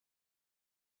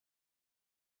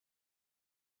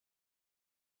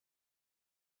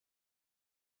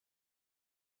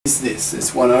is this?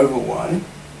 It's 1 over y.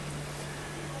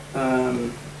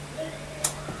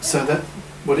 So that,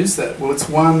 what is that? Well, it's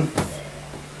 1,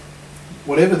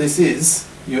 whatever this is,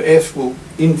 your f will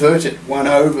invert it 1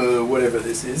 over whatever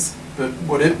this is, but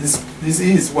whatever this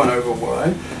is 1 over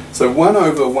y. So 1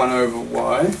 over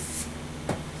y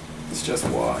is just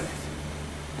y.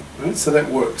 Right? So that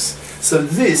works. So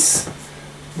this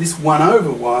 1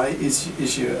 over y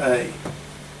is your a.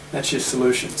 That's your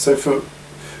solution. So for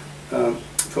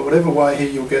whatever y here,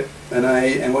 you'll get an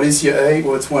a. And what is your a?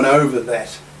 Well, it's 1 over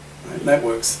that. Right? And that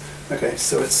works. Okay,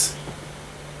 so it's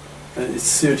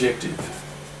surjective.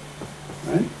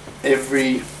 Right?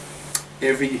 Every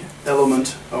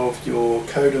element of your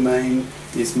codomain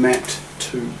is mapped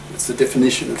to. It's the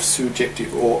definition of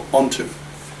surjective or onto.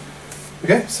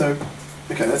 Okay, so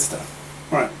that's done.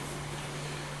 All right.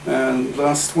 And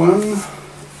last one.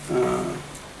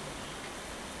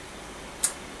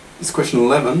 It's question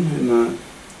 11.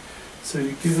 So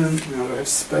you're given. Now do I have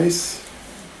space?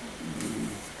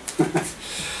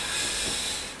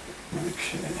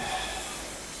 Okay.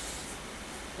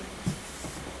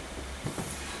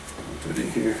 I'll put it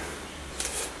in here.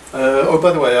 Oh,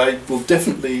 by the way, I will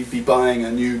definitely be buying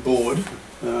a new board,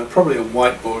 probably a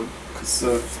whiteboard, because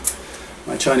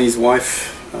my Chinese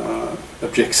wife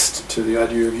objects to the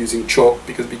idea of using chalk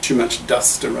because it'd be too much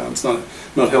dust around. It's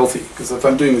not healthy, because if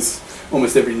I'm doing this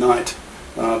almost every night,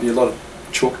 there'll be a lot of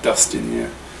chalk dust in the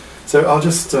air. So I'll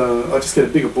just get a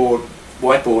bigger board,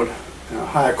 whiteboard,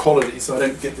 higher quality, so I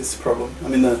don't get this problem. I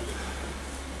mean, the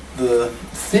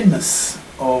thinness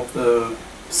of the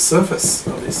surface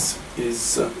of this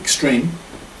is extreme,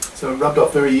 so it rubbed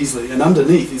off very easily, and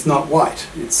underneath is not white,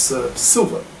 it's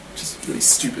silver, which is really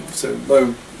stupid, so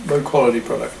low quality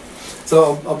product.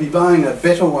 So I'll be buying a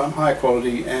better one, higher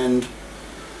quality, and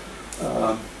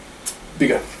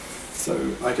bigger,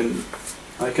 so I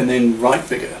can then write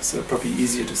bigger, so it'll probably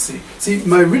easier to see. See,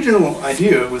 my original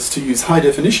idea was to use high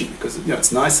definition because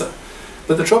it's nicer,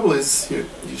 but the trouble is,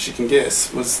 as you can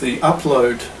guess, was the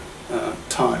upload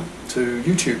time to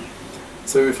YouTube.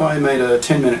 So if I made a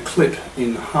 10-minute clip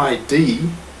in high D,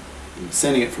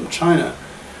 sending it from China,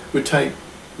 would take,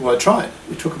 well, I tried.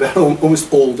 It took about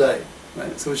almost all day,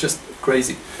 right? So it was just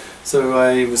crazy. So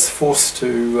I was forced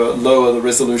to lower the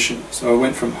resolution. So I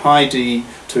went from high D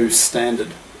to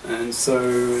standard. And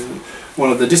so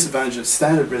one of the disadvantages of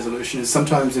standard resolution is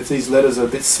sometimes if these letters are a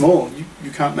bit small,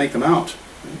 you can't make them out.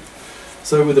 Right?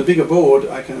 So with a bigger board,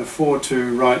 I can afford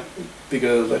to write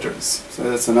bigger letters. So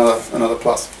that's another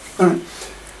plus. All right.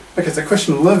 Okay, so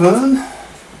question 11.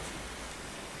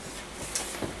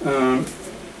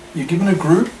 You're given a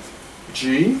group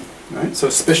G, right? So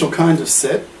a special kind of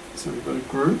set. So we've got a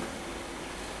group.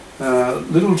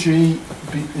 Little g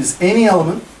is any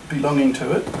element belonging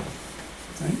to it.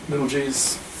 Right? Little g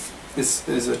is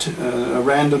a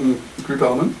random group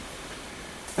element.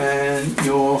 And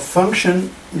your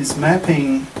function is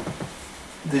mapping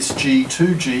this g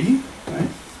to g. Right?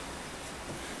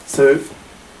 So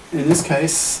in this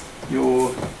case,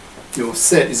 your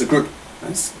set is a group.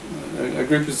 Right? A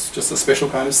group is just a special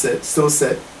kind of set, still a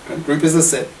set. A group is a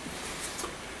set.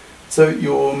 So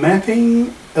you're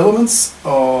mapping elements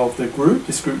of the group,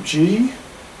 this group G,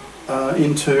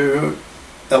 into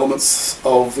elements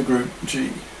of the group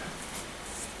G.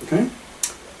 Okay?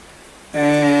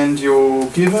 And you're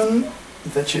given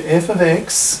that your f of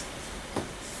x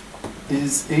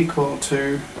is equal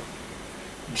to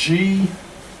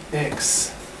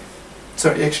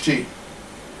xg.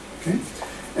 Okay?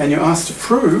 And you're asked to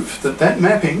prove that that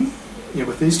mapping,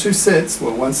 with these two sets,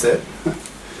 well, one set, right,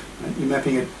 you're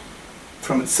mapping it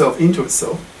from itself into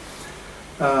itself,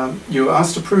 you're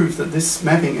asked to prove that this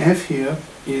mapping F here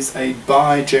is a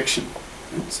bijection.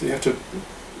 Right? So you have to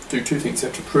do two things. You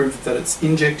have to prove that it's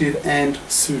injective and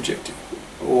surjective,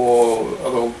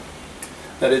 or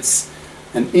that it's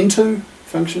an into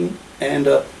function and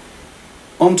a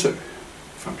onto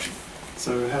function.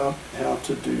 So how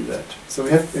to do that? So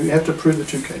we have to prove the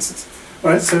two cases. All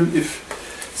right.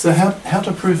 So how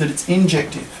to prove that it's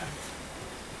injective?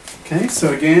 Okay.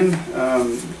 So again,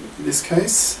 this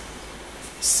case.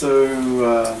 So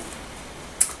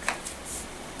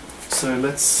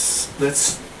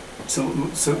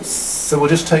we'll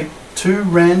just take two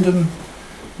random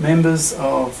members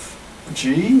of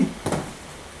G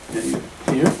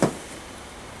here,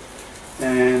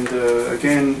 and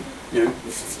again,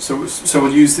 so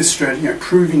we'll use this strategy,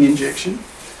 proving injection.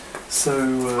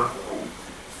 So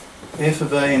f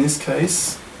of A in this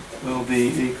case will be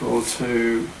equal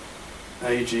to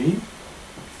AG,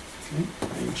 okay,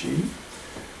 AG,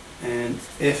 and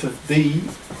f of B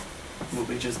will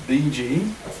be just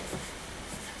BG,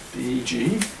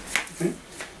 okay.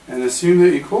 and assume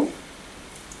they're equal.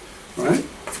 Right?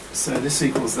 So this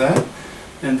equals that,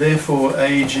 and therefore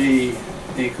AG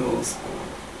equals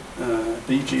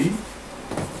BG.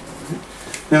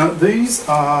 Now these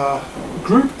are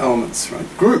group elements, right?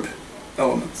 Group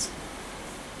elements.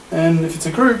 And if it's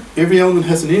a group, every element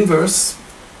has an inverse,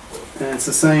 and it's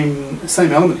the same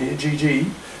element here,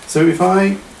 GG. So if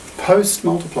I post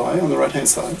multiply on the right hand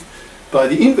side by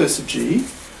the inverse of G,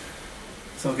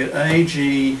 so I'll get AG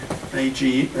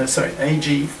G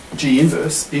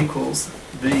inverse equals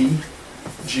B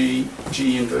G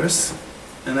inverse,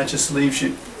 and that just leaves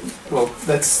you, well,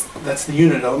 that's the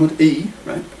unit element, E,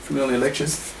 right, from earlier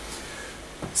lectures.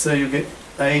 So you'll get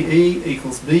AE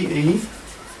equals BE,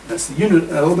 that's the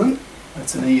unit element,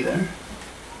 that's an E there.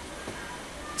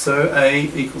 So A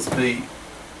equals B,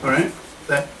 alright,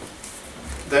 that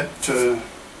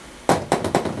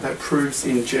proves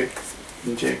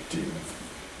injective.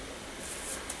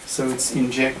 So it's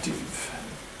injective.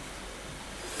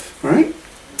 Alright,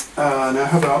 now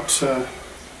how about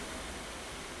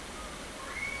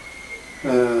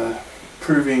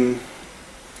proving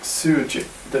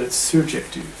that it's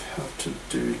surjective? How to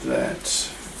do that?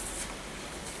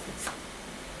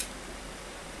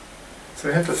 So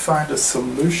we have to find a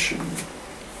solution.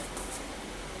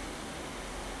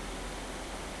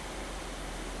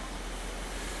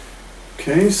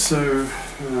 Okay, so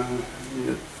need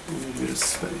a bit of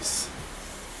space.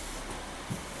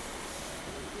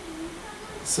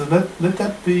 So let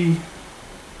that be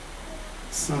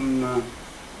some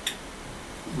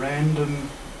random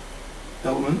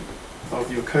element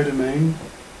of your codomain.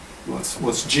 Well,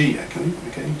 it's G actually.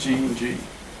 Okay, G and G.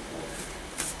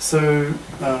 So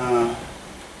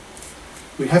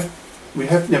we have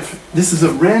now, this is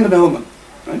a random element,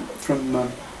 right, from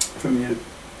your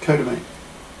codomain,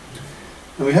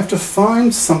 and we have to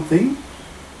find something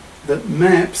that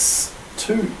maps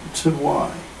to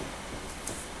Y.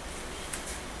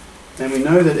 And we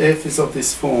know that F is of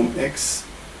this form, x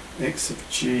of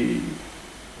G.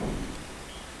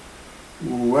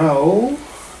 Well,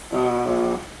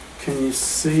 can you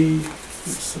see,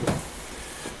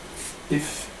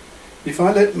 if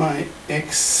I let my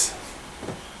x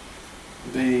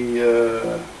be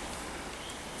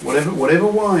whatever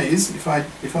Y is, if I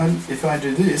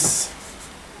do this,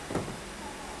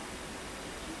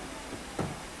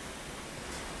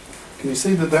 can you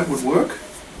see that would work?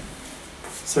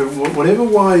 So whatever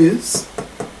Y is,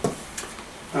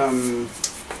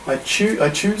 I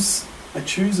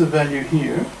choose a value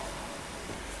here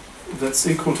that's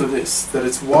equal to this, that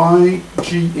it's Y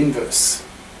G inverse.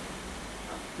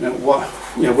 Now,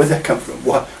 where'd that come from?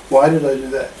 Why did I do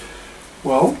that?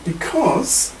 Well,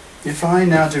 because if I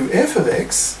now do f of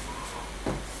x,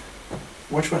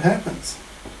 watch what happens.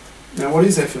 Now, what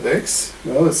is f of x?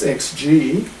 Well, it's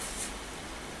xg.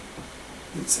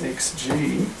 It's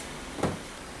xg.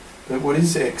 But what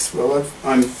is x? Well,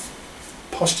 I'm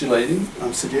postulating,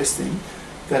 I'm suggesting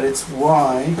that it's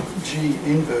y g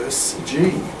inverse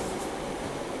g.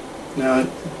 Now,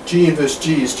 G inverse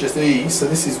G is just E, so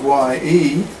this is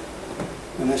YE,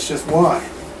 and that's just Y.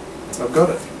 So I've got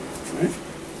it. Right?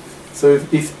 So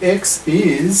if X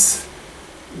is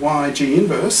YG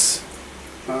inverse,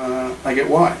 I get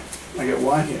Y. I get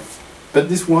Y here. But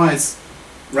this Y is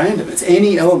random. It's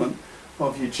any element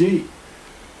of your G.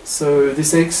 So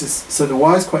this X is, so the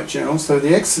Y is quite general, so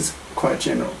the X is quite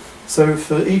general. So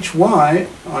for each Y,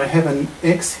 I have an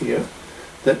X here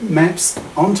that maps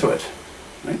onto it.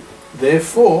 Right?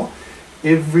 Therefore,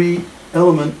 every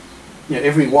element,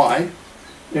 every Y,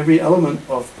 every element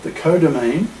of the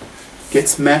codomain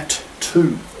gets mapped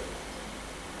to.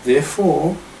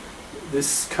 Therefore,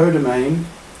 this codomain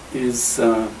is,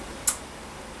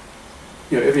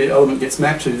 every element gets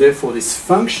mapped to. Therefore, this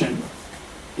function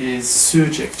is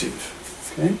surjective.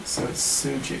 Okay, so it's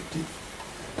surjective.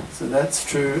 So that's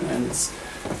true, and it's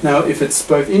now if it's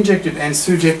both injective and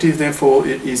surjective, therefore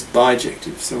it is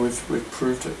bijective. So we've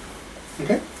proved it.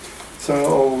 Okay, so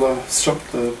I'll stop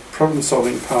the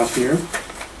problem-solving part here.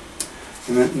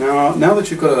 And then now that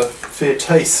you've got a fair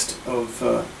taste of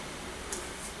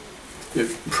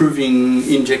proving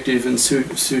injective and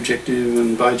surjective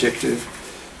and bijective,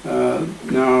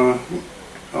 now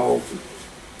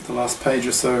the last page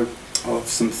or so of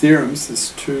some theorems.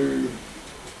 There's two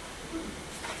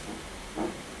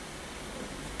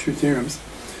theorems.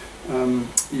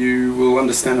 You will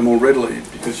understand them more readily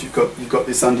because you've got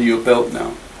this under your belt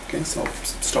now. Okay, so I'll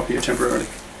stop here temporarily.